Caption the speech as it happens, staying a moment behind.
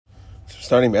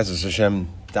Starting Be'ezus Hashem,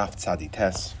 Daf Tzadi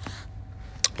Tes.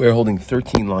 We're holding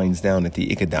 13 lines down at the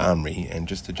Ikad Amri, and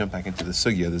just to jump back into the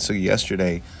sugya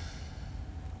yesterday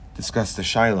discussed the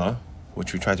Shaila,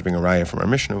 which we tried to bring a raya from our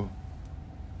Mishnah,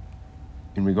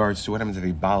 in regards to what happens if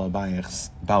a Baal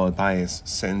Bayis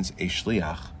sends a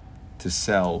Shliach to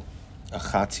sell a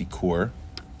Chatzi Kor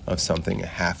of something, a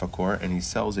half a kor, and he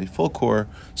sells a full kor.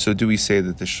 So do we say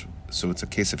that so it's a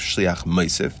case of Shliach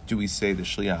Meisif? Do we say the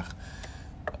Shliach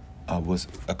was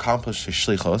accomplished his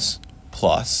shlichos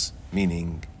plus,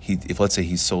 meaning if let's say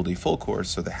he sold a full kor,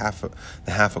 so the half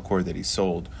a kor that he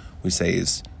sold, we say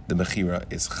is the mechira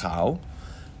is chal,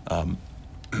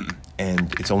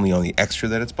 and it's only on the extra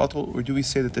that it's batal, or do we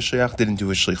say that the shliach didn't do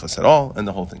his shlichos at all and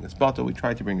the whole thing is batal? We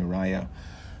tried to bring a raya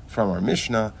from our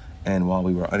Mishnah, and while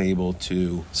we were unable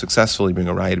to successfully bring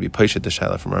a raya to be paishet the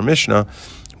shaila from our Mishnah,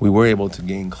 we were able to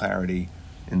gain clarity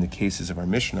in the cases of our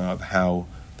Mishnah of how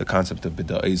the concept of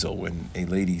bida ezel, when a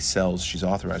lady sells, she's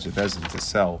authorized with Bezin to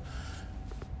sell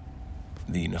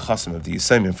the nechasim of the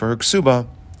Yisayim for her ksuba,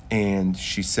 and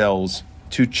she sells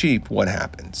too cheap, what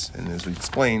happens? And as we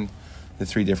explained, the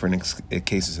three different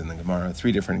cases in the Gemara,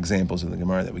 three different examples in the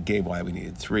Gemara that we gave, why we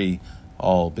needed three,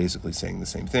 all basically saying the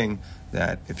same thing,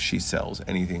 that if she sells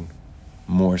anything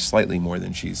slightly more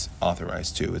than she's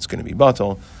authorized to, it's going to be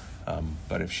batal.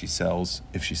 But if she sells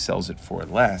it for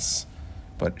less,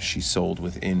 but she sold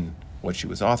within what she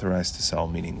was authorized to sell,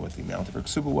 meaning what the amount of her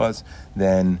ksuba was,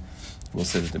 then we'll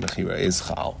say that the mechira is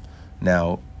chal.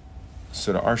 Now,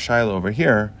 so to our shiloh over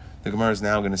here, the Gemara is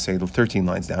now going to say the 13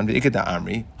 lines down, V'ikad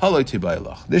amri, haloi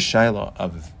tibayloch. This shiloh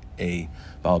of a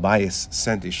Baal Bayis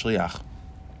sent a shliach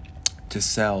to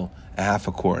sell a half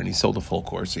a kor, and he sold a full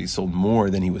kor, so he sold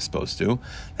more than he was supposed to.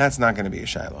 That's not going to be a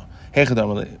shiloh.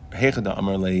 Heichad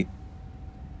amar le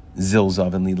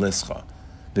zilzav and li lischa.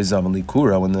 Bizav and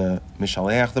likura, when the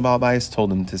Mishaleach, the Baal Bayis,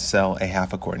 told him to sell a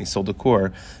half a kor, and he sold a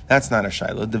kor, that's not a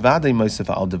shiloh. Devadei Meisif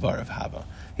al devar of Hava.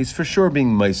 He's for sure being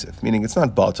Meisif, meaning it's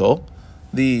not batal.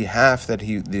 The half that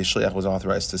the Shliach was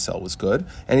authorized to sell was good.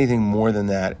 Anything more than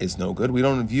that is no good. We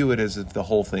don't view it as if the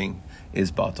whole thing is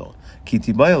batal.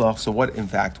 Kiti bayalach, so what in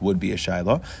fact would be a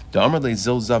shiloh? Da'amar le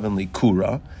zilzav and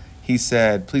likura. He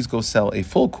said, please go sell a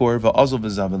full kor, va'azol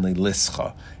v'zav and le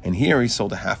lischa. And here he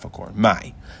sold a half a kor.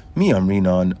 Mai. Mi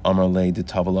amrinan amar le de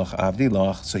tavalach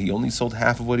avdilach. So he only sold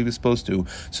half of what he was supposed to.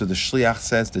 So the shliach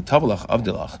says, de tavalach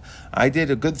avdilach. I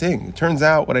did a good thing. It turns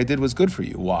out what I did was good for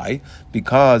you. Why?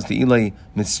 Because the ilay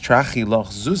mistrachi lach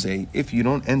zuze, if you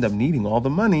don't end up needing all the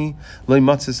money, le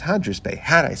matzis hadris bay.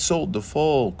 Had I sold the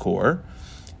full kor,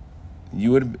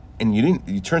 you would, and you didn't.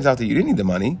 It turns out that you didn't need the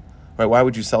money. Right? Why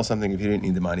would you sell something if you didn't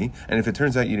need the money? And if it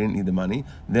turns out you didn't need the money,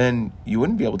 then you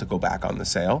wouldn't be able to go back on the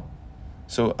sale.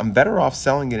 So I'm better off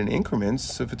selling it in increments.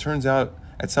 So if it turns out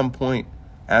at some point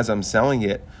as I'm selling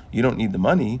it, you don't need the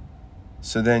money,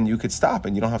 so then you could stop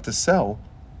and you don't have to sell.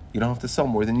 You don't have to sell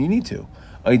more than you need to.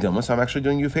 So I'm actually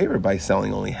doing you a favor by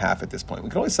selling only half at this point. We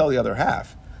can always sell the other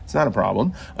half. It's not a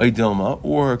problem.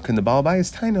 Or can the Baal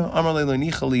Bayis taina amar le lo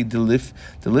nichali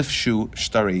delifshu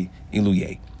shtari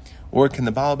iluye? Or can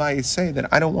the Baal Bayis say that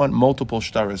I don't want multiple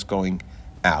shtaras going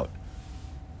out?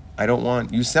 I don't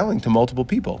want you selling to multiple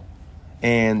people.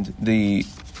 And the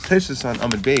Tosfos on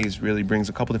Amud Beis really brings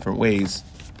a couple different ways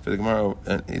for the Gemara.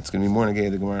 It's going to be more negay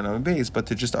the Gemara on Amud Beis, but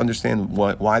to just understand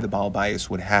why the Baal Bayis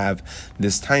would have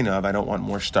this taina of I don't want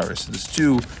more shtaras. So there's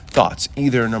two thoughts.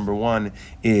 Either number one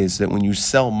is that when you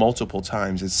sell multiple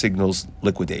times, it signals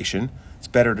liquidation. It's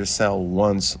better to sell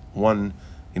one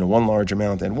large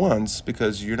amount at once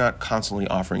because you're not constantly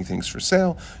offering things for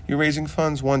sale. You're raising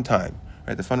funds one time.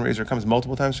 Right? The fundraiser comes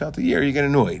multiple times throughout the year, you get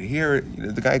annoyed. Here,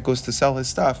 the guy goes to sell his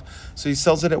stuff, so he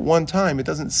sells it at one time. It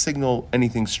doesn't signal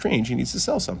anything strange. He needs to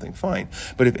sell something, fine.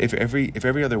 But if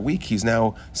every other week he's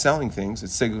now selling things, it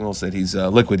signals that he's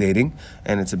liquidating,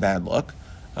 and it's a bad look.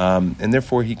 And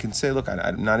therefore he can say, look,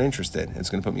 I'm not interested. It's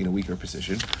going to put me in a weaker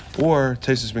position. Or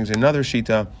Tosfos brings another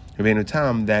shita, Rabbeinu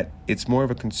Tam, that it's more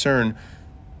of a concern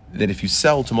that if you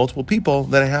sell to multiple people,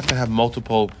 then I have to have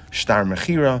multiple shtar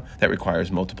mechira, that requires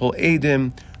multiple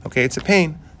edim. Okay, it's a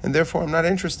pain, and therefore I'm not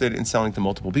interested in selling to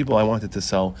multiple people. I wanted to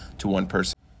sell to one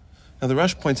person. Now the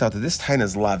Rosh points out that this taina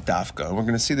is lav dafka, and we're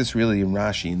going to see this really in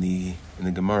Rashi, in the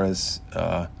Gemara's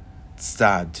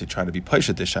tzad, to try to be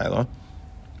paishet the shaila.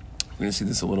 We're going to see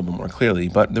this a little bit more clearly,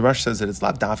 but the Rosh says that it's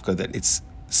lav dafka, that it's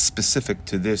specific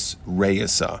to this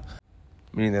reyesa,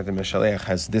 meaning that the Mishaleach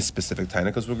has this specific taina,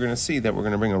 because we're going to see that we're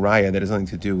going to bring a raya that has nothing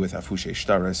to do with afushe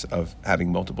shtaras, of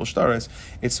having multiple shtaras.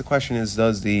 It's the question is,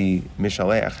 does the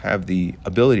Mishaleach have the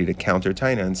ability to counter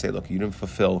taina and say, look, you didn't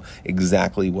fulfill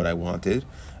exactly what I wanted,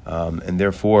 and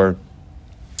therefore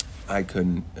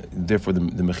therefore the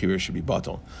mechira should be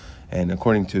batal. And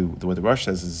according to what the Rosh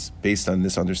says is based on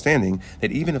this understanding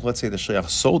that even if, let's say, the shliach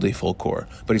sold a full core,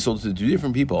 but he sold it to 2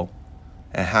 different people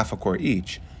at half a core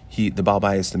each, the Baal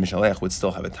Bayis, the Mishalech, would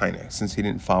still have a taina, since he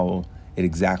didn't follow it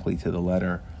exactly to the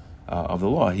letter of the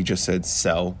law. He just said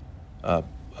sell a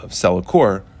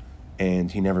core,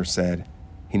 and he never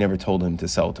told him to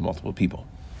sell it to multiple people.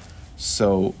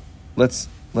 So let's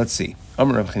see.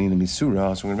 Amar Rav Chanina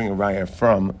Misura. So we're going to bring a raya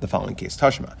from the following case.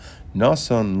 Tashma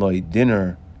nasan loy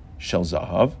dinner shel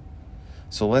zahav.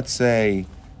 So let's say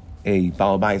a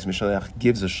Baal Bayis Mishalech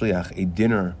gives a shliach a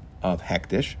dinner of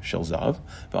hektish shel zahav.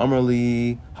 V'amar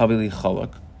li havili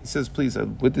chalak. He says, please,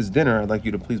 with this dinner, I'd like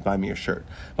you to please buy me a shirt.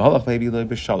 So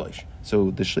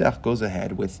the shliach goes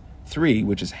ahead with 3,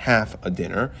 which is half a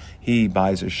dinner. He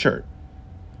buys a shirt.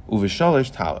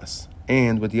 Uvishalish talis.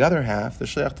 And with the other half, the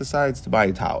shliach decides to buy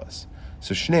a talis.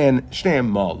 So shneim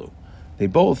malu. They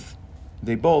both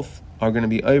are going to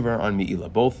be over on mi'ila,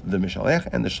 both the mishalech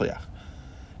and the shliach.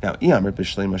 Now,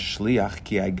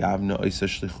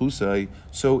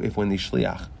 so if when the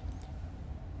shliach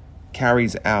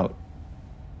carries out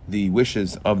the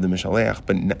wishes of the mishalech,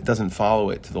 but doesn't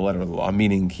follow it to the letter of the law,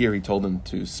 meaning here he told him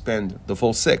to spend the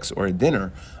full 6 or a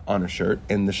dinner on a shirt,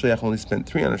 and the shliach only spent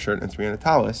 3 on a shirt and 3 on a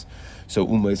talis. So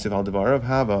so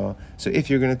if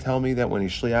you're going to tell me that when a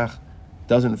shliach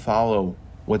doesn't follow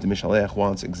what the mishalech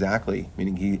wants exactly,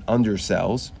 meaning he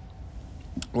undersells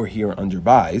or here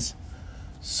underbuys,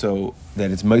 so that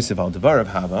it's moisef al devar of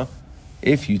hava,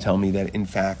 if you tell me that in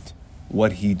fact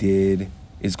what he did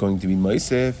is going to be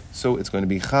moisef, so it's going to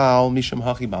be chal misham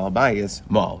hachi bal bayis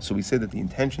mal. So we say that the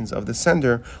intentions of the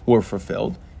sender were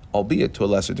fulfilled, albeit to a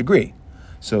lesser degree.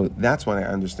 So that's why I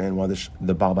understand why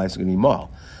the bal bayis is going to be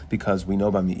mal, because we know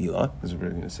by mi'ila, as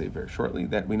we're going to say very shortly,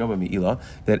 that we know by mi'ila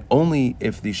that only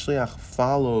if the shliach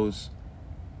follows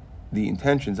the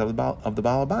intentions of the bal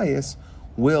bayis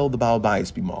will the bal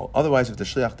bayis be mal. Otherwise, if the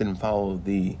shliach didn't follow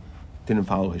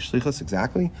his shlichus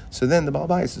exactly, so then the bal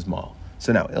bayis is mal.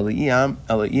 So now, but if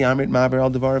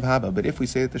we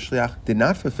say that the shliach did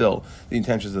not fulfill the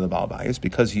intentions of the Baal Bayis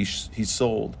because he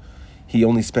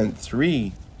only spent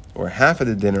 3 or half of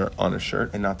the dinner on a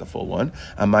shirt and not the full one,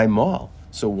 amai mal.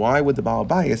 So why would the Baal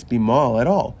Bayis be mal at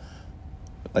all?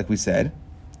 Like we said,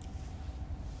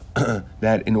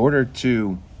 that in order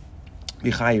to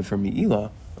be chayiv for mi'ila,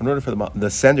 in order for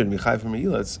the sender to be chayiv for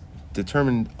mi'ila, it's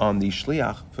determined on the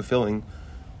shliach fulfilling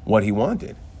what he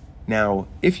wanted. Now,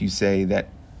 if you say that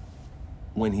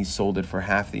when he sold it for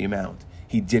half the amount,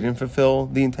 he didn't fulfill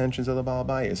the intentions of the Baal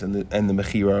Bayis, and the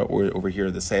mechira, or over here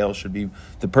the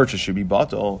purchase should be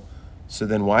batal, so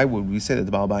then why would we say that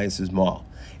the Baal Bayis is mal?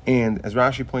 And as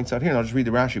Rashi points out here, and I'll just read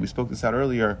the Rashi, we spoke this out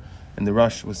earlier, and the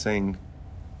Rosh was saying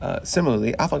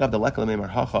similarly, right, when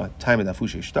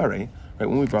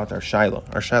we brought our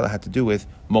shaila had to do with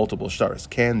multiple shtaris.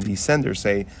 Can the sender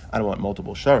say, I don't want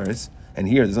multiple shtaris? And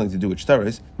here, there's nothing to do with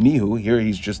shtaris. Mihu, here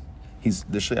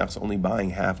the shliach's only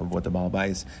buying half of what the Baal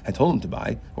Bayis had told him to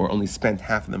buy, or only spent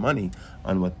half of the money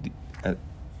on what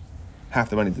half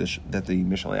the money that the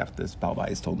Mishalech, this Baal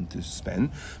Bayis, told him to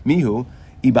spend. Mihu,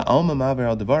 iba alma maver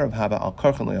al devar haba al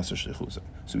karchan le'asar shlichusa.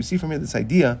 So we see from here this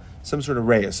idea, some sort of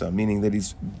reyasa, meaning that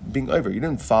he's being over. You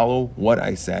didn't follow what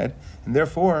I said, and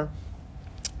therefore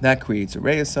that creates a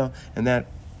reyasa, and that.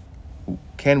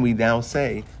 Can we now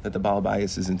say that the Baal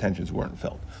Bayis' intentions weren't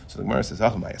filled? So the Gemara says,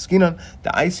 "Achamayas the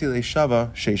aisile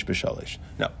shava sheish b'shalish."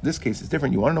 Now, this case is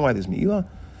different. You want to know why there's mi'ila?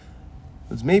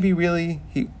 It's maybe really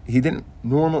he didn't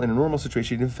in a normal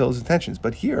situation he didn't fulfill his intentions,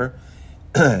 but here,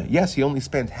 yes, he only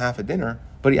spent half a dinner,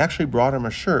 but he actually brought him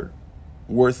a shirt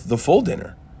worth the full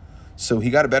dinner, so he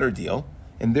got a better deal,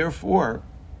 and therefore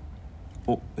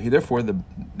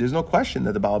there's no question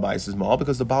that the Baal Bayis is mal,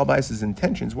 because the Baal Bayis'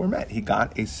 intentions were met. He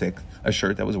got a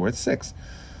shirt that was worth 6.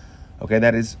 Okay,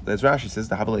 that's Rashi says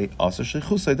the Havale also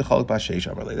shechusay the chaluk b'sheish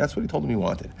amarle. That's what he told him he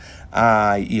wanted.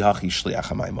 Ihachi shliach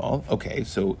hamay mal. Okay,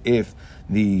 so if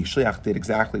the shliach did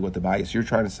exactly what the Bayis you're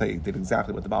trying to say did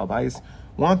exactly what the Baal Bayis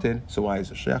wanted, so why is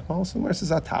the shliach mal? So where says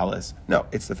a talis? No,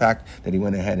 it's the fact that he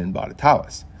went ahead and bought a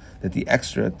talis. That the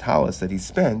extra talis that he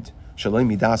spent. Shalom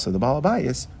midas of the Baal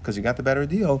Bayis, because he got the better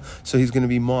deal, so he's going to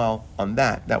be mal on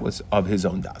that. That was of his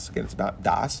own das. Again, it's about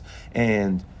das,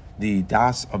 and the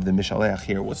das of the Mishalech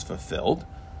here was fulfilled.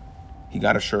 He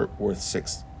got a shirt worth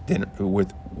 6,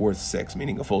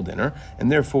 meaning a full dinner,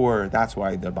 and therefore that's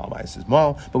why the Baal Bayis is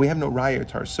mal. But we have no raya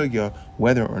tar sugya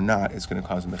whether or not it's going to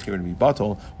cause the mechira to be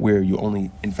batal, where you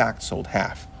only in fact sold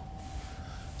half.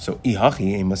 So,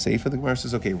 ihachi a maseifa, the Gemara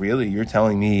says, okay, really, you're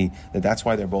telling me that that's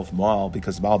why they're both mal,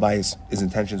 because the Baal Bayis, his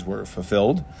intentions were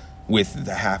fulfilled? with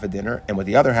the half a dinner, and with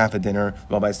the other half a dinner, the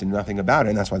Baal Bayis did nothing about it,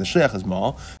 and that's why the shliach is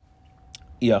mal.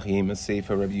 Yachim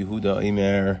Seifa Rabbi Yehuda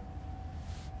Imer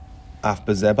Af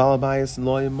Bazeh Baal Bayis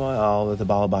Lo Mal, that the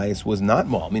Baal Bayis was not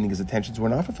mal, meaning his intentions were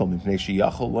not fulfilled.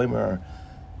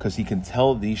 Because he can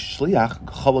tell the shliach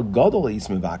chalak gadol is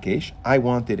mevakesh. I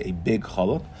wanted a big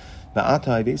chalak,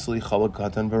 va'ata basically chalak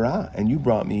katan v'ra, and you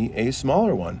brought me a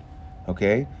smaller one.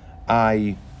 Okay,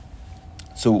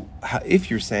 So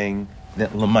if you're saying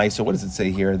that lamai, so what does it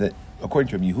say here? That according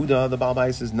to Rabbi Yehuda, the Baal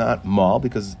Bayis is not mal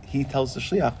because he tells the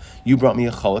shliach, you brought me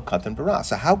a chalak katan v'ra.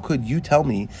 So how could you tell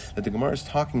me that the Gemara is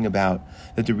talking about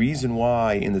that the reason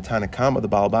why in the Tanakama the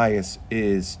Baal Bayis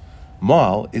is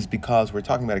mal is because we're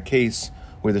talking about a case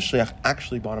where the shliach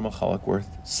actually bought him a chalak worth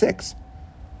 6.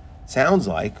 Sounds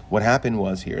like what happened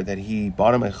was here that he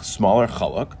bought him a smaller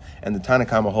chalak, and the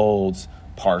Tanakama holds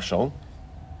partial,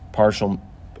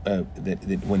 that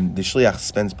when the shliach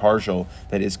spends partial,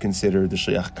 that is considered the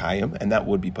shliach kayim, and that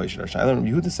would be Paishat Arshayla. And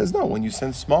Yehuda says no. When you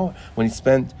send smaller, when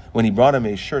he brought him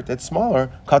a shirt that's smaller,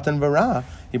 katan v'ra,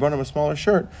 he brought him a smaller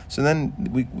shirt. So then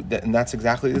and that's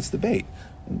exactly this debate.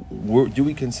 Do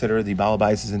we consider the Baal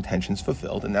Bayis' intentions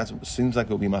fulfilled? And that seems like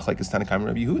it will be machlekes Tanakama and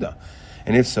Rabbi Yehuda.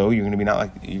 And if so, you're going to be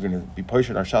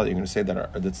Paishat Arshayla. You're going to say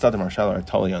that the Tzadim Arshayla are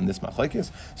totally on this machlekes.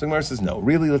 So Gemara says no.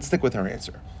 Really, let's stick with our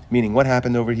answer. Meaning, what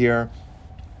happened over here?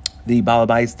 The Baal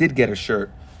Bayis did get a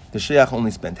shirt. The shliach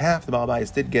only spent half. The Baal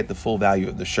Bayis did get the full value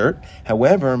of the shirt.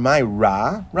 However, my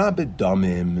ra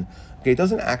b'damim. Okay, it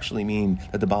doesn't actually mean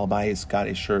that the Baal Bayis got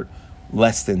a shirt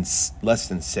less than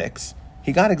 6.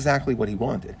 He got exactly what he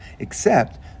wanted,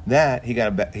 except that he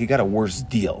got a worse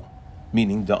deal.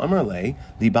 Meaning, the Amar Le,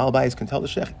 the Baal Bayis can tell the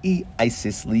shliach, I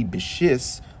isis li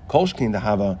b'shis kolshkin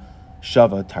dahava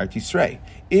shava tartisrei.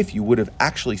 If you would have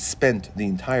actually spent the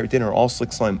entire dinner all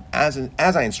slick slime as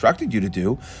I instructed you to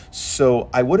do, so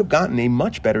I would have gotten a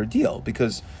much better deal,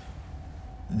 because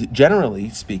generally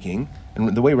speaking,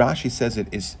 and the way Rashi says it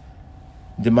is,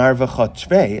 I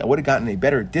would have gotten a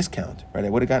better discount, right? I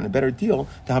would have gotten a better deal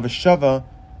to have a shava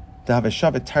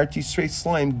tartisrei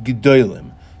slime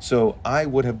gedolim. So I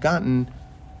would have gotten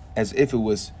as if it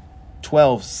was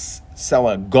 12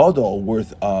 sela gadol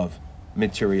worth of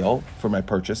material for my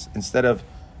purchase, instead of,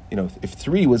 if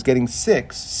 3 was getting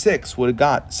 6 would have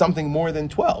got something more than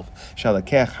 12.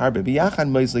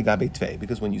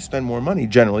 Because when you spend more money,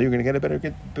 generally you're going to get a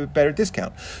better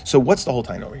discount. So what's the whole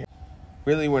time over here?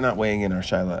 Really, we're not weighing in our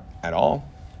shaila at all,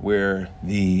 where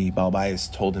the Baal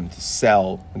Bayis told him to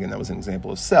sell. Again, that was an example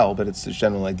of sell, but it's the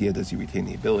general idea: does he retain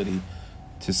the ability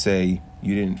to say,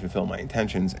 you didn't fulfill my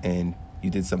intentions and you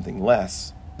did something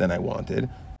less than I wanted?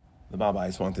 The Baal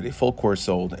Bayis wanted a full core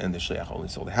sold, and the shliach only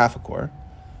sold a half a core.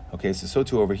 Okay, so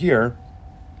too over here,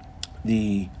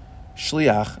 the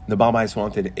Baal Bayis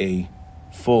wanted a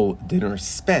full dinner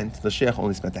spent. The shliach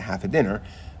only spent a half a dinner,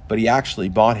 but he actually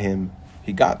bought him.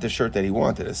 He got the shirt that he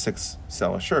wanted, a 6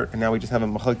 sela shirt, and now we just have a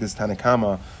machlekes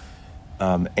Tanakama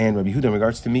and Rabbi Yehuda in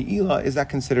regards to Me'ila. Is that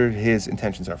considered his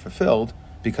intentions are fulfilled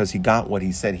because he got what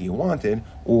he said he wanted,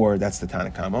 or that's the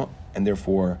Tanakama, and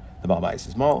therefore the Baal Bayis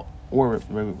is mal? Or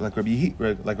like Rabbi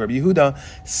Yehuda,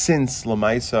 since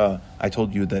Lamaisa, I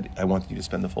told you that I wanted you to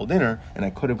spend the full dinner, and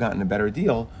I could have gotten a better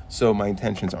deal, so my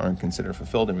intentions aren't considered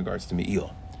fulfilled in regards to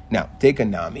Me'ila. Now, take a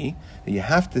nami, that you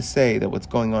have to say that what's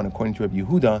going on according to Rabbi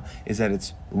Yehuda is that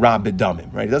it's ra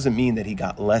b'damim, right? It doesn't mean that he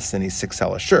got less than a 6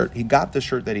 sela shirt. He got the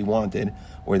shirt that he wanted,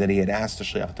 or that he had asked the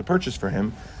shliach to purchase for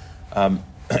him,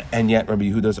 and yet Rabbi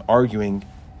Yehuda is arguing,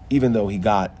 even though he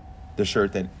got the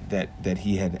shirt that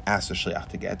he had asked the shliach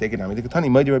to get. Take a nami, that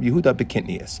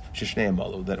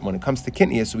when it comes to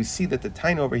kitnias, we see that the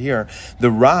tain over here, the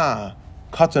ra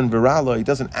katan viralo, it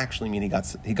doesn't actually mean he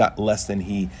got less than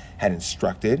he had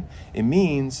instructed. It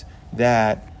means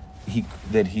that the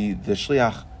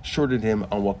shliach shorted him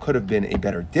on what could have been a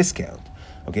better discount.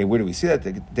 Okay, where do we see that?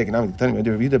 When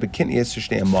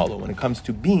it comes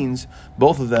to beans,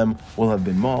 both of them will have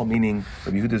been mal, meaning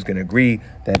Rabbi Yehuda is going to agree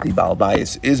that the Baal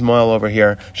Bayis is mal over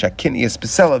here. Shakitnias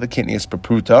pesela, the kitnias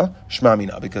papruta,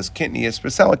 shmamina, because kitnias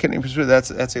pesela, kitnias papruta,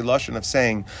 that's a lashon of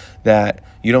saying that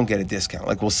you don't get a discount.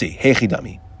 Like we'll see.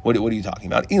 Hechidami. What are you talking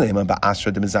about? So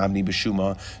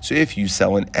if you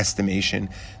sell an estimation,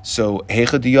 so if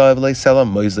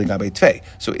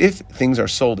things are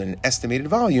sold in an estimated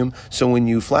volume, so when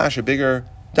you flash a bigger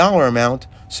dollar amount,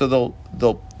 so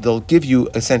they'll give you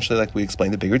essentially, like we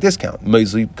explained, the bigger discount. So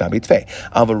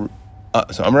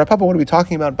Amar Papa, what are we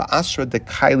talking about? Ba'asra de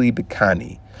kaili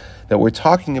bekani. that we're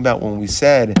talking about when we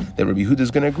said that Rabbi Yehuda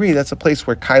is going to agree, that's a place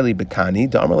where Kaili Bekani,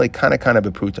 Da'amalei Kana Kana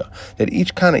Bepruta, that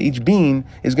each bean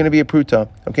is going to be a pruta.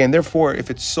 Okay, and therefore, if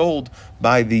it's sold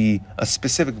by a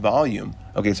specific volume,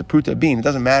 okay, it's a pruta bean. It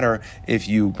doesn't matter if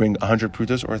you bring 100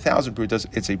 prutas or 1,000 prutas.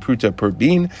 It's a pruta per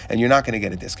bean, and you're not going to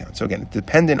get a discount. So again,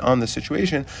 dependent on the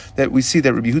situation, that we see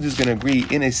that Rabbi Yehuda is going to agree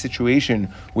in a situation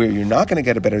where you're not going to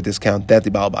get a better discount, that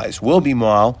the Baal Bayis will be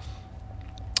Moal.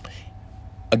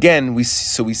 Again, we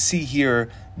see here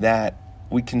that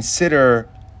we consider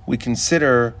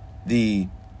it's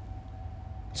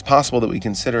possible that we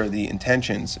consider the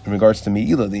intentions in regards to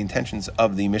Me'ilah, the intentions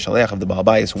of the Mishaleach of the Baal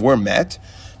Bayis were met,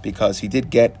 because he did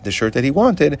get the shirt that he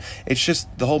wanted. It's just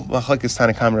the whole Machlekes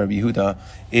Tanakam Rabbi Yehuda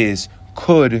is,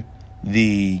 could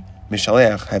the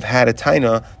Mishaleach have had a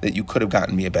taina that you could have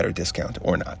gotten me a better discount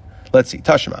or not? Let's see,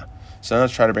 Tashma. So now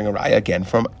let's try to bring a raya again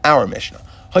from our Mishnah.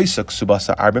 So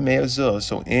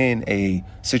in a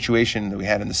situation that we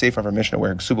had in the Sefer of our Mishnah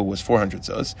where Ksuba was 400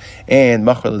 zuz, and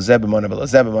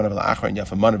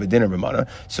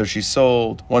so she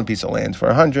sold one piece of land for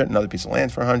 100, another piece of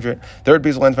land for 100, third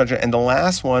piece of land for 100, and the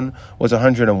last one was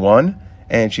 101,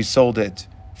 and she sold it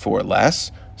for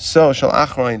less. So shal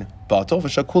achroin batal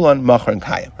v'shakulan machron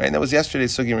kayim. Right, and that was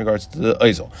yesterday's sugi in regards to the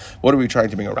oizel. What are we trying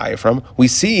to bring a raya from? We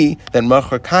see that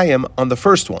machron kayim on the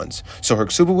first ones. So her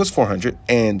ksuba was 400,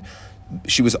 and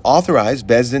she was authorized.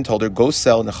 Bezdin told her, go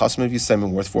sell nechassim of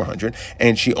Yisemim worth 400,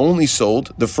 and she only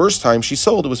sold the first time she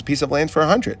sold. It was a piece of land for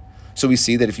 100. So we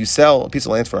see that if you sell a piece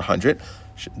of land for 100,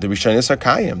 the Rishonis are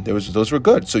Kayim. Those were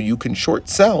good. So you can short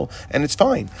sell, and it's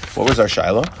fine. What was our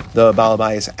Shiloh? The Baal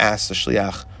Bayis asked the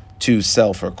Shliach to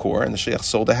sell for a core, and the Shliach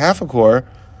sold a half a core.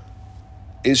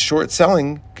 Is short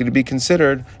selling going to be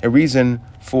considered a reason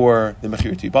for the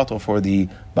Mechir to be batal, for the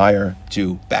buyer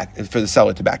to for the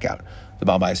seller to back out, the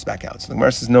Baal Bayis to back out? So the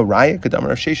Gemara says, no, Raya, Kedamar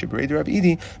Rav Shesha, Bereder Rav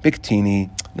Idi,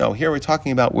 Biktini. No, here we're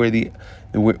talking about where the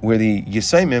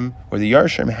Yisaimim or the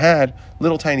Yarshim had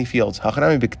little tiny fields,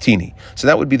 Hachanami Biktini. So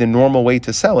that would be the normal way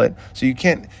to sell it. So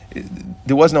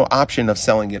there was no option of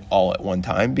selling it all at one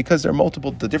time, because there are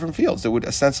the different fields that would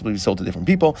ostensibly be sold to different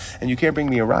people, and you can't bring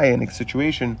me a raya in a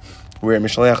situation where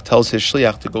Mishaleach tells his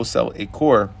shliach to go sell a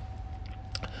core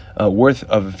worth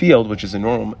of a field, which is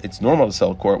it's normal to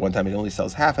sell a core at one time. He only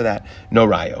sells half of that. No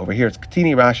raya. Over here, it's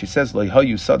Ketini. Rashi says, Lo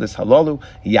hayu sadis halalu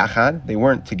yachad. They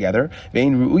weren't together.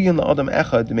 Vein ru'uyin la'adam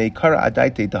echad meikara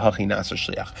adaite dahachi nasar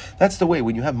shliach. That's the way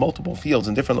when you have multiple fields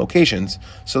in different locations.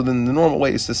 So then the normal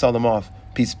way is to sell them off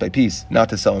piece by piece, not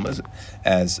to sell them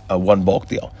as a one bulk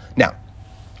deal. Now,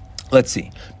 let's see.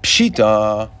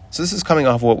 Pshita. So this is coming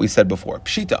off of what we said before.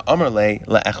 Pshita amar le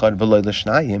le'echad v'lo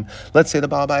l'shnayim. Let's say the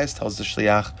Baal Bayis tells the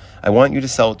shliach, I want you to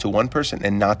sell it to one person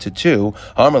and not to two.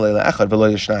 Amar le le'echad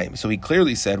v'lo l'shnayim. So he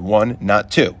clearly said one,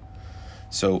 not two.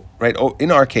 So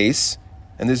in our case,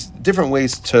 and there's different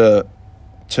ways to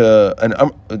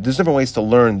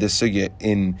learn this sugya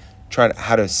in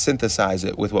how to synthesize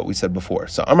it with what we said before.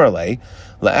 So amar le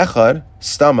le'echad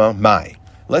stama mai.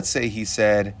 Let's say he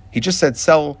just said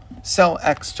sell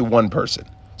X to one person.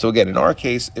 So again, in our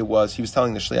case, he was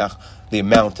telling the shliach the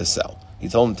amount to sell. He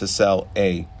told him to sell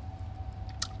a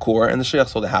core, and the shliach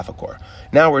sold a half a core.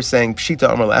 Now we're saying pshita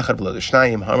amar le'echad v'lo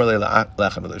l'shnayim, amar le'echad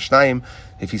v'lo l'shnayim.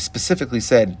 If he specifically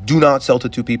said, do not sell to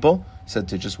two people, he said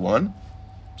to just one.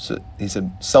 So he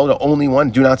said, sell to only one,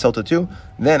 do not sell to two.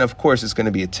 Then, of course, it's going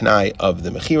to be a tanai of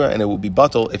the mechira, and it will be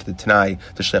batal if the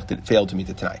shliach failed to meet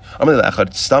the tanai. Amar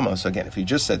le'echad stama. So again, if he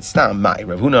just said stam, mai,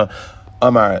 Rav Huna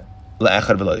amar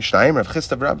le'echad v'lo l'shnayim, Rav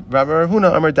Chisda Rav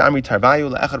Huna amar da'amri tarvayu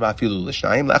le'echad v'afilu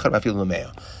l'shnayim, le'echad v'afilu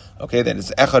l'meya. Okay, that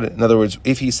is echad. In other words,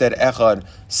 if he said echad,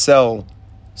 sell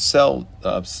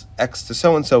X to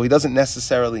so and so, he doesn't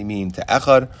necessarily mean to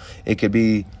echad. It could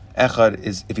be echad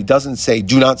is if he doesn't say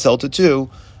do not sell to two,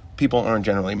 people aren't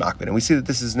generally makbid. And we see that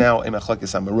this is now a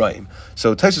machlekes amarayim.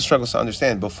 So Taisa struggles to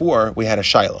understand. Before we had a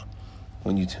shaila,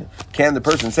 can the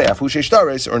person say afu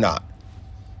sheshtaris or not?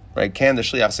 Right? Can the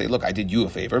shliach say, look, I did you a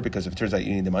favor because if it turns out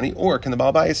you need the money, or can the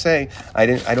Baal Bayis say, I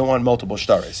don't want multiple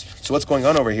shtaris? So what's going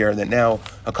on over here? That now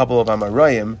a couple of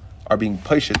amarayim are being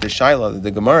pushed at the shaila that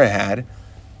the Gemara had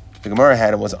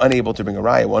and was unable to bring a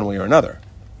raya one way or another.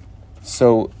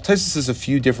 So Taisa says a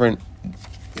few different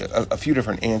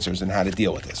answers on how to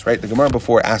deal with this, right? The Gemara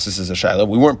before asked us as a shaila.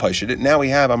 We weren't pushed it. Now we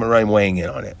have amarayim weighing in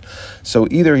on it. So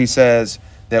either he says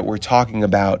that we're talking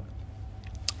about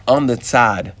on the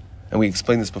tzad, and we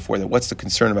explained this before, that what's the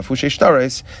concern about Fushay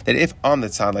Shtaris, that if on the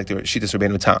tzad, like the Shittas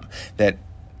Rabbeinu Tam, that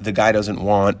the guy doesn't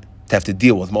want to have to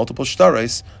deal with multiple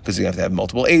Shtaris, because you have to have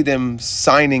multiple Eidim,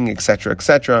 signing, etc.,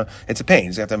 etc. It's a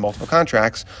pain. You have to have multiple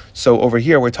contracts. So over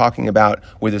here, we're talking about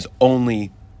where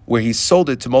where he sold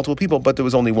it to multiple people, but there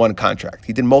was only one contract.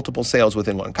 He did multiple sales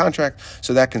within one contract,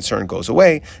 so that concern goes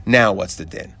away. Now what's the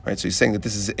din? Right? So he's saying that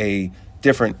this is a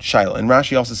different shaila. And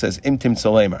Rashi also says imtim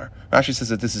salemar. Rashi says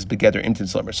that this is begeder imtim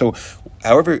salemar. So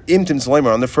however, imtim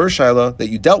salemar, on the first shaila that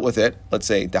you dealt with it, let's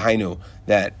say dahainu,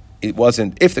 that it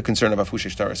wasn't, if the concern of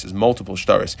afusha shtaris is multiple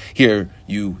shtaris, here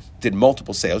you did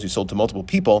multiple sales, you sold to multiple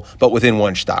people, but within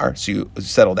one shtar, so you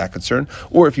settle that concern.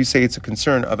 Or if you say it's a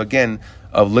concern of, again,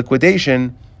 of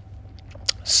liquidation,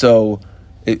 so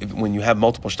when you have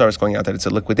multiple shtaris going out, that it's a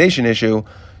liquidation issue.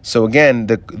 So again,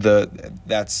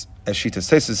 that's, as Shitas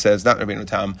Taisus says, not Rabbeinu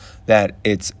Tam, that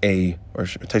it's or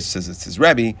Taisus says it's his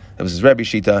Rebbe, that was his Rebbe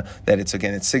Shita, that it's,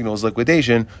 again, it signals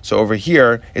liquidation. So over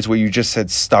here, it's where you just said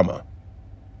stama.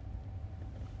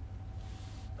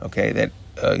 Okay, that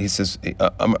he says the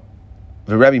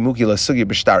Rebbe Mukila Sugi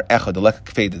B'Shtar Echad Alek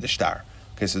Kfeida the Shtar.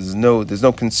 Okay, so there's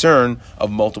no concern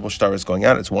of multiple shtaras going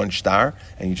out. It's one shtar,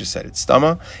 and you just said it's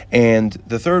stama. And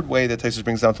the third way that Taisus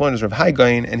brings down to learn is Rav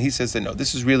Haigain, and he says that no,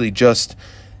 this is really just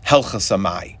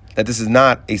helchasamai. That this is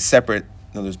not a separate.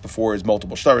 There's before is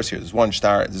multiple shtaras here. There's one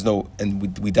shtar. There's no,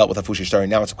 and we dealt with a fushi shtar. And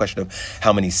now it's a question of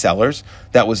how many sellers.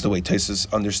 That was the way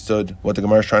Taisus understood what the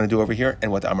Gemara is trying to do over here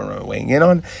and what the Amar are weighing in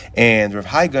on. And Rav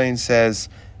Haigain says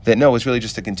that no, it's really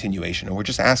just a continuation, and we're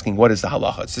just asking what is the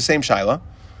halacha. It's the same shaila.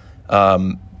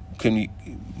 Can you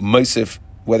Mosif,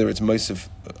 whether it's Mosif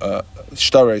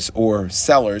shtares or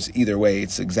sellers, either way,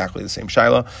 it's exactly the same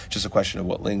shaila. Just a question of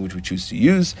what language we choose to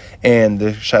use, and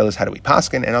the shaila is how do we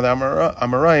paskin, and other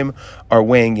Amoraim are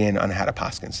weighing in on how to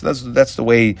paskin. So that's the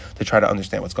way to try to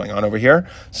understand what's going on over here.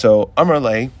 So Amar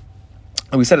Le,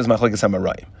 we said is machlekes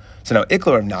Amoraim. So now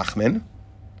Ikla Rav Nachman,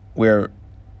 where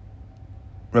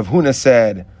Rav Huna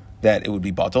said that it would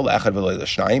be batal echad v'lo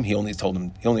l'shnayim. He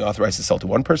only authorized to sell to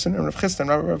one person. And Rav Chisda and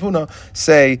Rav Huna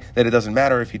say that it doesn't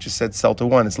matter if he just said sell to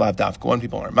one. It's lav dafka one.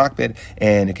 People aren't makbid,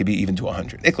 and it could be even to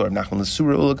 100. Ikla Rav Nachman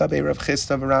l'sura ulagabe Rav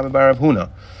Chisda v'Rabbi bar Rav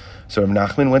Huna. So Rav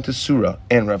Nachman went to Surah,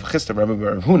 and Rav Chisda Rabbi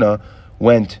bar Rav Huna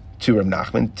went to Rav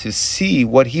Nachman to see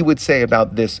what he would say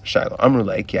about this shayla. Amru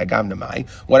lei ki agam namai.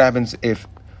 What happens if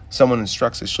someone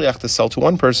instructs a shliach to sell to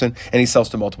one person and he sells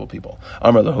to multiple people?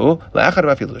 Amar lahu la'achad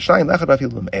b'afilu l'shnayim la'achad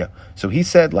b'afilu l'me'ah. So he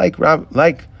said, like Rav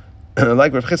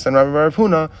Chisda and Rabbi Rav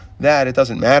Huna, that it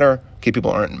doesn't matter. Okay,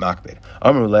 people aren't makbid.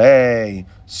 Amar lei.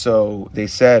 So they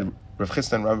said, Rav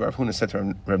Chisda and Rabbi Rav Huna said to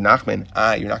Rav Nachman,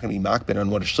 you're not going to be makbid on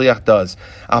what a shliach does.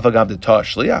 Afagav d'ta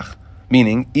shliach.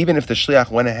 Meaning, even if the shliach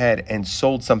went ahead and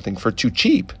sold something for too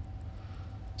cheap,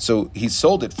 so he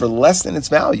sold it for less than its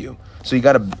value, so he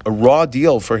got a raw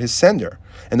deal for his sender.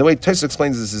 And the way Tosfos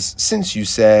explains this is, since you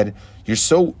said you're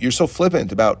so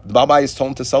flippant about the Baal Bayis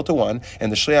told him to sell to one,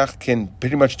 and the shliach can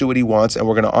pretty much do what he wants, and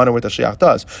we're going to honor what the shliach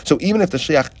does. So even if the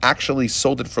shliach actually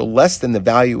sold it for less than the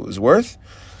value it was worth,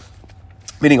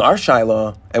 meaning our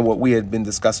shaila and what we had been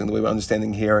discussing, the way we're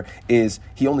understanding here is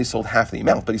he only sold half the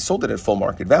amount, but he sold it at full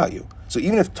market value. So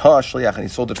even if ta shliach and he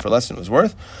sold it for less than it was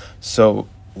worth, so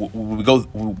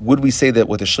would we say that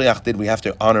what the shliach did, we have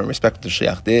to honor and respect what the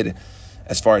shliach did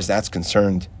as far as that's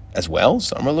concerned as well?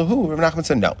 So Amar lahu, Rav Nachman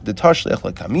said, no, the tar shliach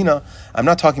lekamina, I'm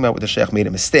not talking about where the shliach made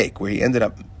a mistake, where he ended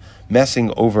up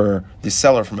messing over the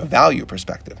seller from a value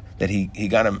perspective, that he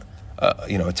got him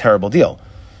a terrible deal.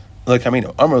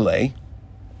 Lekamina, Amar le,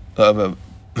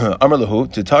 Amar lahu,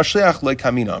 to tar shliach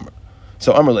lekamina Amar.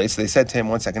 So Amar le, so they said to him,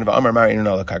 1 second, Amar mari in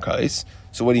ala karkais.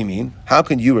 So what do you mean? How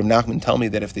can you, Rav Nachman, tell me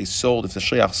that if the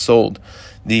shliach sold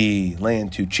the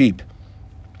land too cheap,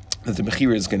 that the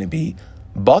mechira is going to be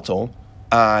batal?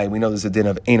 We know there's a din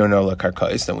of eino nola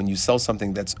karkais, that when you sell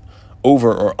something that's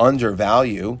over or under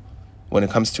value, when it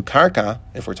comes to karka,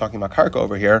 if we're talking about karka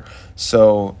over here,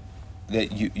 so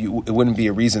that you it wouldn't be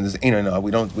a reason. There's eino nola. We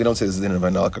don't say there's a din of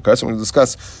nola karkais. So we're going to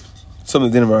discuss some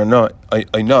of the din of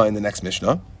eino in the next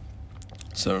Mishnah.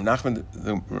 So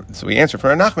we answer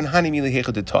for Nachman, Hani mili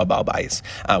hecha de ta Baal Bayis.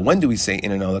 When do we say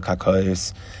in an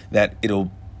kakayis that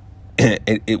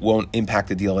it won't impact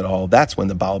the deal at all? That's when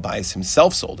the Baal Bayis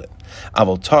himself sold it.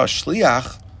 Avol ta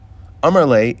shliach Amar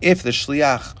le, if the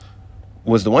shliach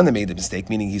was the one that made the mistake,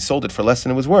 meaning he sold it for less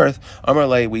than it was worth, Amar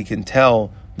le, we can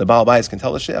tell, the Baal Bayis can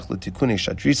tell the shliach l'tikune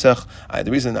shadrisach.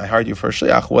 The reason I hired you for a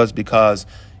shliach was because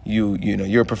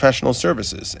you're professional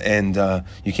services, and you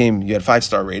had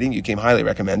 5-star rating, you came highly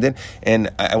recommended, and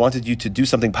I wanted you to do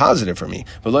something positive for me.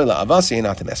 But loyla avasi,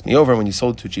 not to mess me over. When you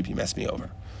sold it too cheap, you messed me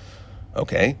over.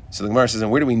 Okay, so the Gemara says,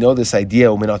 and where do we know this idea?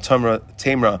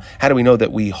 Tamra, how do we know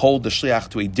that we hold the shliach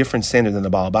to a different standard than the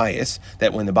Baal Bayis?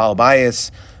 That when the Baal Bayis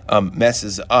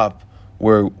messes up,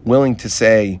 we're willing to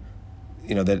say,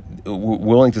 eino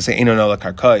nola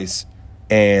karkais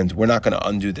and we're not going to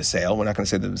undo the sale. We're not going to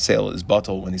say that the sale is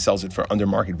batal when he sells it for under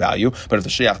market value. But if the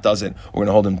shliach does it, we're going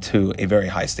to hold him to a very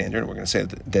high standard. We're going to say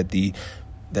that the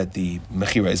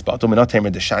mechira is batal.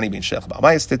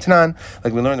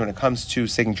 Like we learned when it comes to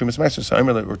taking trumas meiser, so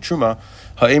Omer or truma,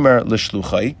 ha'emer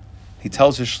l'shluchai, he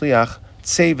tells his shliach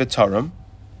tzei v'taram.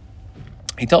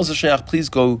 He tells the shliach, please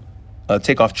go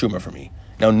take off truma for me.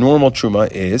 Now, normal truma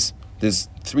is, there's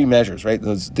three measures, right?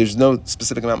 There's no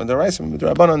specific amount in the rice. With the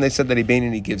Rabbanon, they said that a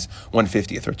Beinoni gives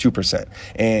 1/50th or 2%.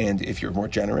 And if you're more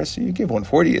generous, you give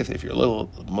 1/40th. If you're a little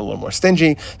more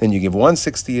stingy, then you give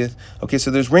 1/60th. Okay,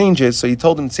 so there's ranges. So he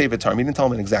told him to save a term. He didn't tell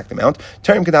him an exact amount.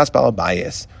 Tarim kadas bala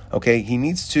bias. Okay, he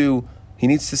needs to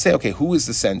say, okay, who is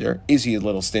the sender? Is he a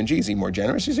little stingy? Is he more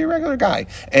generous? Is he a regular guy?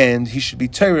 And he should be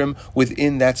Tarim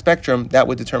within that spectrum. That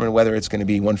would determine whether it's going to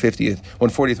be 1/50th,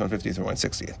 1/40th, 1/50th, or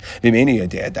 1/60th.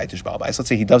 Let's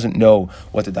say he doesn't know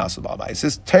what the das of Baal Bayis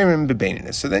is. Tarim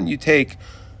b'beininus. So then you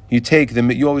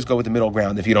always go with the middle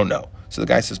ground if you don't know. So the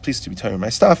guy says, please to be Tarim my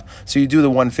stuff. So you do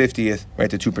the 1/50th, right,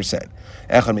 to 2%.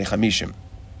 Echad mechamishim.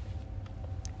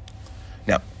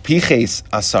 Now, piches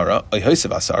asara, oihosev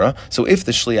asara. So if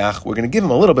the shliach, we're going to give him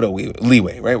a little bit of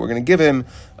leeway, right? We're going to give him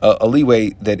a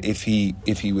leeway that if he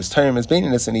was Tarim as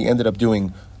beininus and he ended up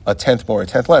doing a tenth more, a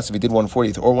tenth less, if he did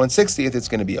 1/40th or 1/60th, it's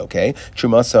going to be okay.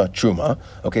 Trumasa truma.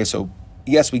 Okay, so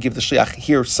yes, we give the shliach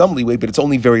here some leeway, but it's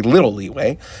only very little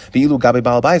leeway. V'ilu gabe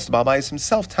Baal Bayis, the Baal Bayis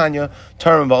himself, Tanya,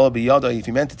 Tarim v'ala biyada, if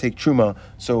he meant to take truma,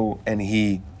 and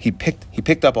he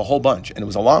picked up a whole bunch, and it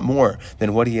was a lot more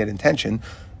than what he had intention,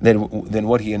 than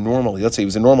what he had normally. Let's say he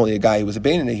was normally a guy who was a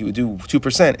Beinoni, he would do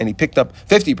 2%, and he picked up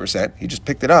 50%. He just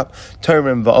picked it up.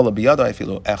 Tarim v'ala biyada, I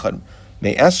feel echad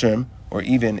me'esrim, or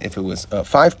even if it was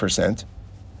 5%.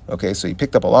 Okay, so he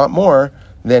picked up a lot more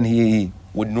than he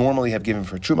would normally have given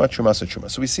for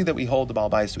truma. So we see that we hold the Baal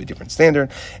Bayis to a different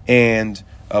standard, and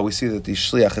we see that the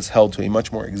shliach is held to a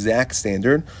much more exact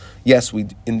standard. Yes,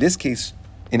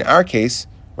 in our case,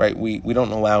 right, we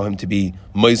don't allow him to be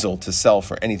moizel to sell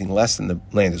for anything less than the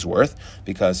land is worth,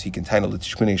 because he can title it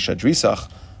tishkunei shadrisach.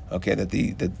 Okay, that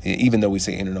even though we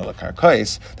say inanola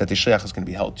karkais, that the shliach is going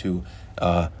to be held to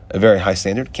a very high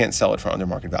standard, can't sell it for under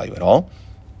market value at all.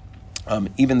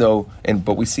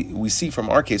 But we see from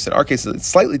our case that our case is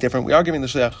slightly different. We are giving the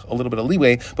shliach a little bit of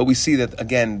leeway, but we see that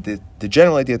again the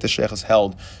general idea that the shliach is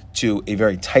held to a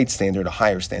very tight standard, a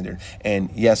higher standard, and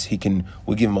yes, we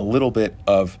give him a little bit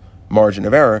of margin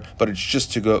of error, but it's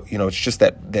just to go, it's just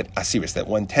that asiris, that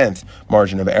 1/10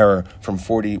 margin of error from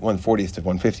 1/40th to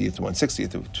 1/50th to 1/60th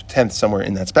to 10th, somewhere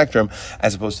in that spectrum,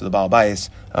 as opposed to the Baal Bayis,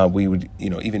 we would,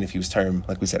 even if he was term,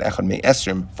 like we said, echad me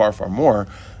esrim, far more,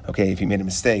 okay, if he made a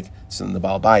mistake, so in the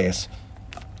Baal Bayis,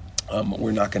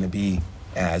 we're not going to be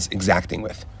as exacting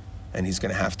with. And he's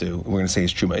going to have to, we're going to say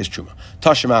his truma is truma.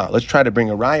 Tashima, let's try to bring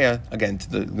a raya, again, to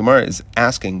the Gemara is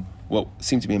asking, what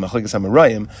seemed to be a machlekes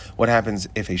hamarayim, what happens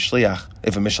if a mishaleach,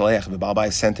 if a Baal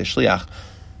Bayis sent a shliach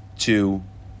to,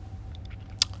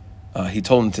 he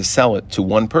told him to sell it to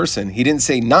one person. He didn't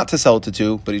say not to sell it to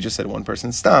two, but he just said one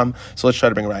person stam. So let's try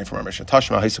to bring a raya from our Mishnah.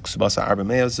 Tashma haisuk subasa arba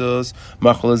meazuz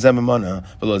machol zebamana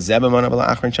v'lo zebamana v'lo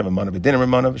achrin shavamana v'din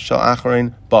ramana v'shal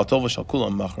achrin batol v'shal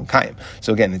kulam machron kayim.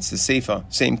 So again, it's the seifa,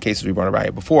 same case as we brought a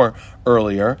raya before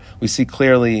earlier. We see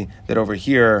clearly that over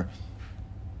here,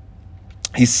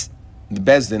 the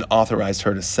Bezdin authorized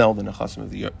her to sell the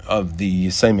nechasim of the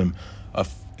Yisaimim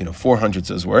of 400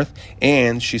 zuz worth,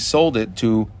 and she sold it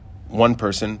to one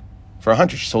person for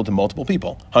 100. She sold to multiple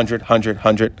people, 100.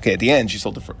 Okay, at the end she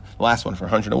sold the last one for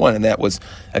 101, and that was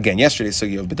again yesterday's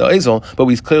sugya of B'da Ezel. But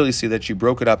we clearly see that she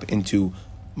broke it up into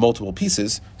multiple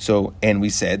pieces. So, and we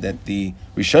said that the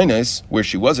Rishonos, where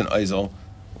she wasn't Ezel,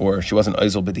 or she wasn't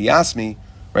Ezel b'diyasmi,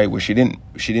 right, where she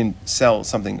didn't sell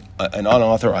something an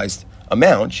unauthorized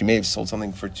amount. She may have sold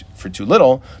something for too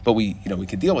little, but we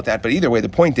could deal with that. But either way, the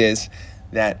point is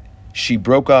that she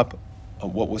broke up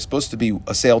what was supposed to be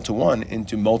a sale to one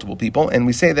into multiple people, and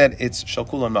we say that it's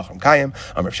shalkulan machram kayim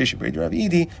amrav shishi b'rei Rav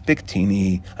Idi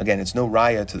biktini. Again, it's no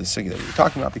raya to the sugya that we were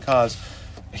talking about, because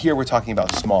here we're talking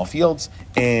about small fields,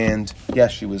 and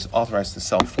yes, she was authorized to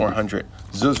sell 400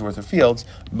 zuz worth of fields,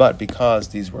 but because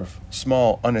these were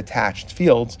small, unattached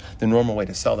fields, the normal way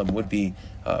to sell them would be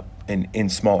in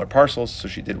smaller parcels, so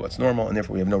she did what's normal, and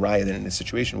therefore we have no raya that in a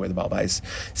situation where the Baal Bayis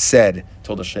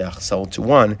told the shliach sell to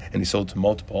one, and he sold to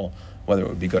multiple, whether it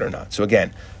would be good or not. So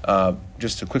again,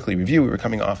 just to quickly review, we were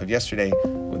coming off of yesterday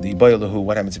with the Boyalahu,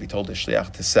 what happens if he told the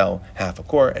shliach to sell half a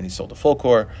core, and he sold a full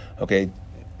core, okay,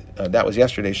 that was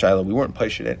yesterday's Shiloh. We weren't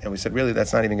pushing it, and we said, really,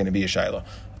 that's not even going to be a Shiloh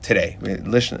today. When you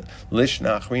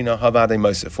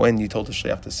told the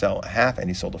shliach to sell a half and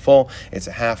he sold a full, it's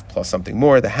a half plus something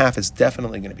more. The half is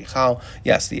definitely going to be chal.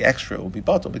 Yes, the extra will be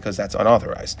batel because that's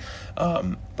unauthorized.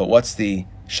 But what's the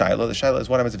Shiloh? The Shiloh is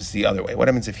what happens if it's the other way. What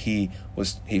happens if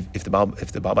if the Baal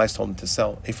Bais told him to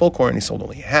sell a full korban and he sold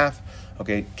only a half?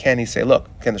 Okay, can the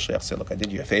shliach say, look, I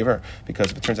did you a favor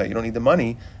because if it turns out you don't need the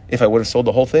money, if I would have sold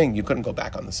the whole thing, you couldn't go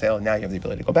back on the sale, and now you have the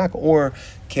ability to go back? Or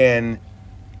can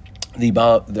the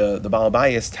Baal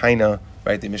Bayis Taina,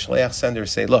 right, the Mishleach sender,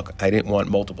 say, look, I didn't want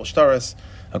multiple shtaras,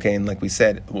 okay, and like we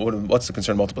said, what's the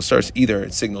concern of multiple shtaras? Either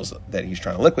it signals that he's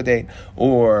trying to liquidate,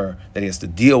 or that he has to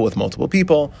deal with multiple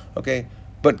people, okay,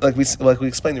 but like we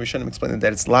explained, the Rishonim explained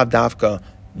that it's lav davka,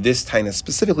 this taina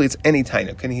specifically, it's any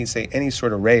taina. Can he say any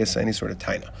sort of reis, any sort of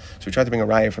taina? So we tried to bring a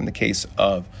raya from the case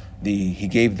of he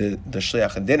gave the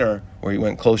shliach a dinner where he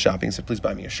went clothes shopping. He said, please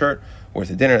buy me a shirt worth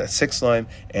a dinner, that's 6 slime,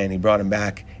 and he brought him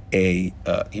back a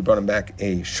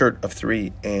shirt of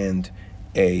 3 and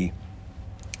a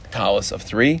talis of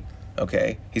 3.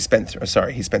 Okay, he spent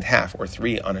half or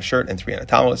 3 on a shirt and 3 on a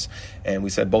talis, and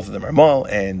we said both of them are mal.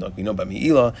 And like we know by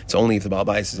mi'ila, it's only if the Baal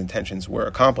Bais' intentions were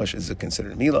accomplished is it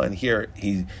considered mi'ila. And here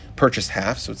he purchased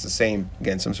half, so it's the same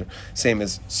again, same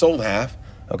as sold half.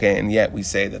 Okay, and yet we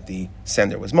say that the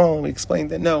sender was mal, and we explained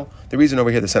that no, the reason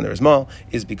over here the sender is mal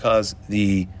is because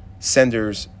the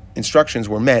sender's instructions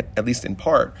were met, at least in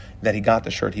part, that he got the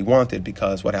shirt he wanted,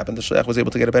 because what happened? The shliach was able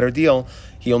to get a better deal.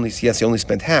 He only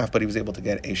spent half, but he was able to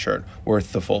get a shirt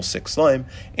worth the full 6 slime.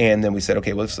 And then we said,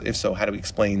 okay, well, if so, how do we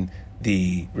explain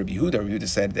the Rabbi Yehuda? Rabbi Yehuda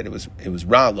said that it was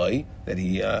ra'loi, that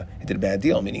he did a bad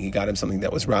deal, meaning he got him something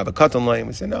that was ra b'katan lai. And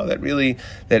we said, no, that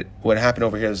what happened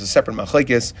over here is a separate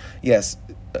machlekes. Yes,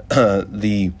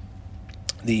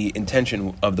 the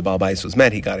intention of the Baal Bais was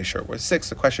met. He got a shirt worth 6.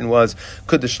 The question was,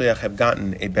 could the shliach have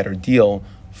gotten a better deal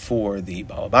for the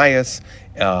Baal Bais?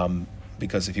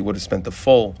 Because if he would have spent the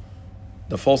full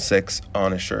 6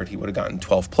 on a shirt, he would have gotten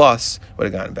 12 plus, would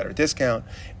have gotten a better discount.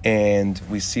 And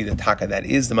we see that taka, that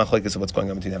is the machlekes of what's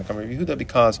going on between Tanakh and Rabbi Yehuda,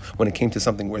 because when it came to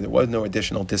something where there was no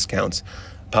additional discounts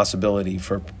possibility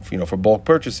for bulk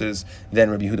purchases, then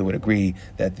Rabbi Yehuda would agree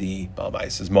that the Baal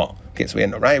Bais is mal. Okay, so we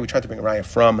had a raya. We tried to bring a raya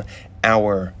from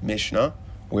our Mishnah,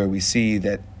 where we see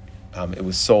that it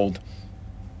was sold,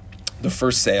 the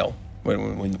first sale,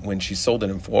 when she sold it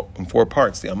in four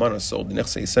parts. The Amana sold the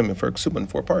Nechse Yisemim for Ksuba in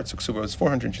 4 parts. So Ksuba was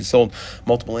 400, and she sold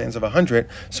multiple lands of 100.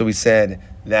 So we said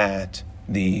that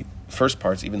the first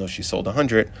parts, even though she sold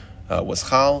 100, was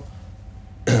chal.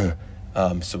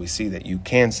 So we see that you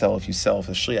can sell if you sell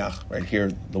for shliach. Right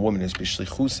here, the woman is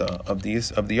b'shlichusa of the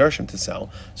yarshim to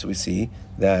sell. So we see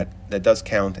that does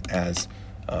count as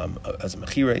a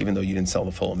mechira, even though you didn't sell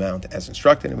the full amount as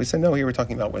instructed. And we said, no, here we're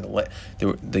talking about where the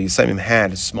Yisaimim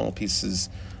had small pieces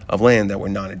of land that were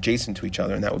not adjacent to each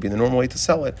other, and that would be the normal way to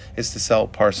sell it, is to sell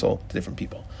parcel to different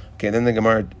people. Okay, then the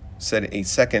Gemara said a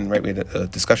second, right, we had a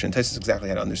discussion in Taisus exactly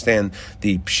how to understand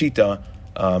the pshita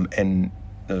and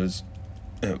those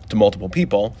to multiple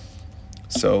people.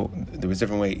 So there was a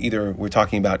different way. Either we're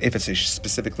talking about if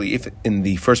in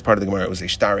the first part of the Gemara it was a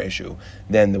shtar issue,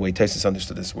 then the way Taisus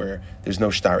understood this, where there's no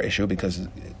shtar issue, because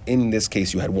in this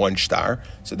case you had one shtar,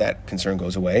 so that concern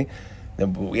goes away.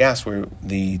 Then what we asked, where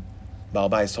the Baal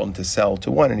Bais told him to sell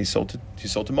to one, and he sold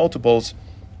to multiples.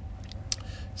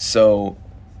 So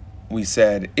we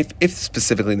said, if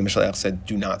specifically the Mishleach said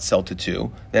do not sell to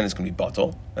 2, then it's going to be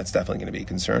batel. That's definitely going to be a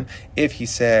concern. If he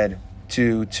said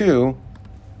to 2.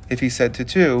 If the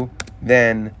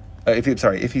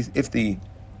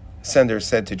sender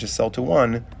said to just sell to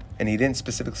 1, and he didn't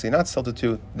specifically say not sell to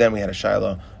 2, then we had a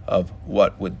shaila of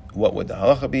what would the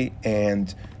halacha be,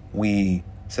 and we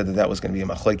said that was going to be a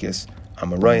machlekes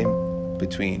amoraim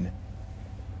between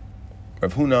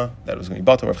Rav Huna, that it was going to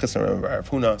be batel. Rav Chisda and Rav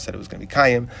Huna said it was going to be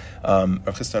kayim.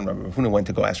 Rav Chisda and Rav Huna went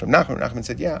to go ask Rav Nachman. Rav Nachman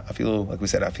said, yeah, afilu, like we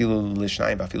said, afilu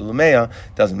lishnayim, afilu l'meya,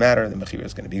 doesn't matter. The mechira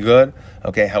is going to be good.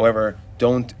 Okay, however,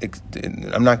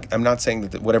 I'm not saying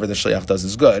that whatever the shliach does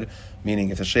is good. Meaning,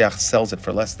 if the shliach sells it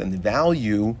for less than the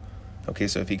value, okay,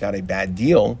 so if he got a bad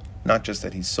deal, not just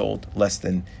that he sold less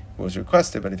than was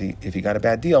requested, but if he got a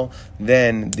bad deal,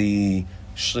 then the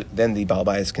Baal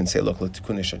Bais can say, look, I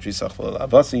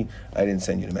didn't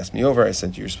send you to mess me over. I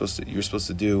sent you. You're supposed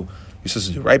to do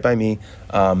right by me.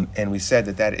 And we said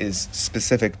that is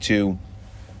specific to,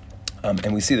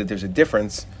 and we see that there's a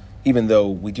difference. Even though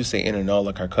we do say in and all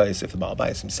karkais, if the Baal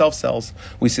Bais himself sells,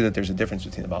 we see that there's a difference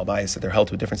between the Baal Bais, that they're held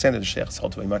to a different standard. The shliach is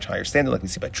held to a much higher standard, like we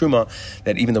see by Truma,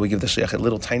 that even though we give the shliach a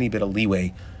little tiny bit of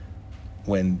leeway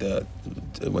when the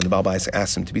Baal Bais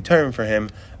asks him to be termed for him,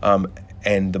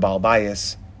 and the Baal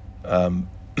Bais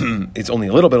it's only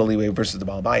a little bit of leeway versus the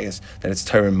Baal Bayis, that it's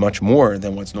tearing much more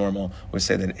than what's normal. We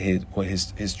say that his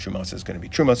trumos is going to be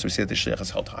trumos. So we say that the shliach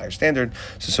is held to a higher standard.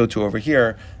 So too over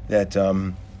here, that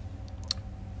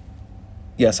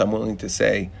yes, I'm willing to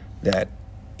say that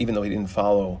even though he didn't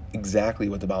follow exactly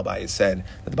what the Baal Bayis said,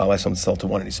 that the Baal Bayis only sold to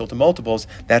one and he sold to multiples,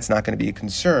 that's not going to be a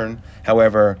concern.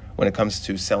 However, when it comes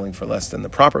to selling for less than the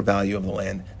proper value of the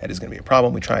land, that is going to be a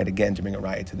problem. We tried again to bring a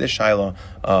raya to this shiloh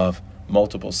of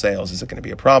multiple sales. Is it going to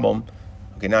be a problem?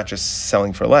 Okay, not just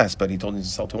selling for less, but he told him to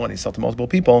sell to one. He sold to multiple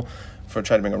people. For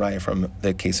trying to bring a raya from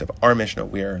the case of our Mishnah,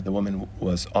 where the woman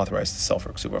was authorized to sell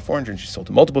for ksuba 400, and she sold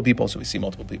to multiple people. So we see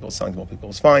multiple people selling to multiple people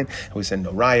is fine. And we said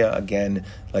no raya again,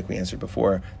 like we answered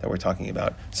before, that we're talking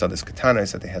about sadas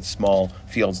katanas, that they had small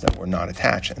fields that were not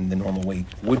attached, and the normal way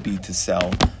would be to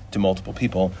sell to multiple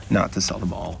people, not to sell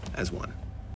them all as one.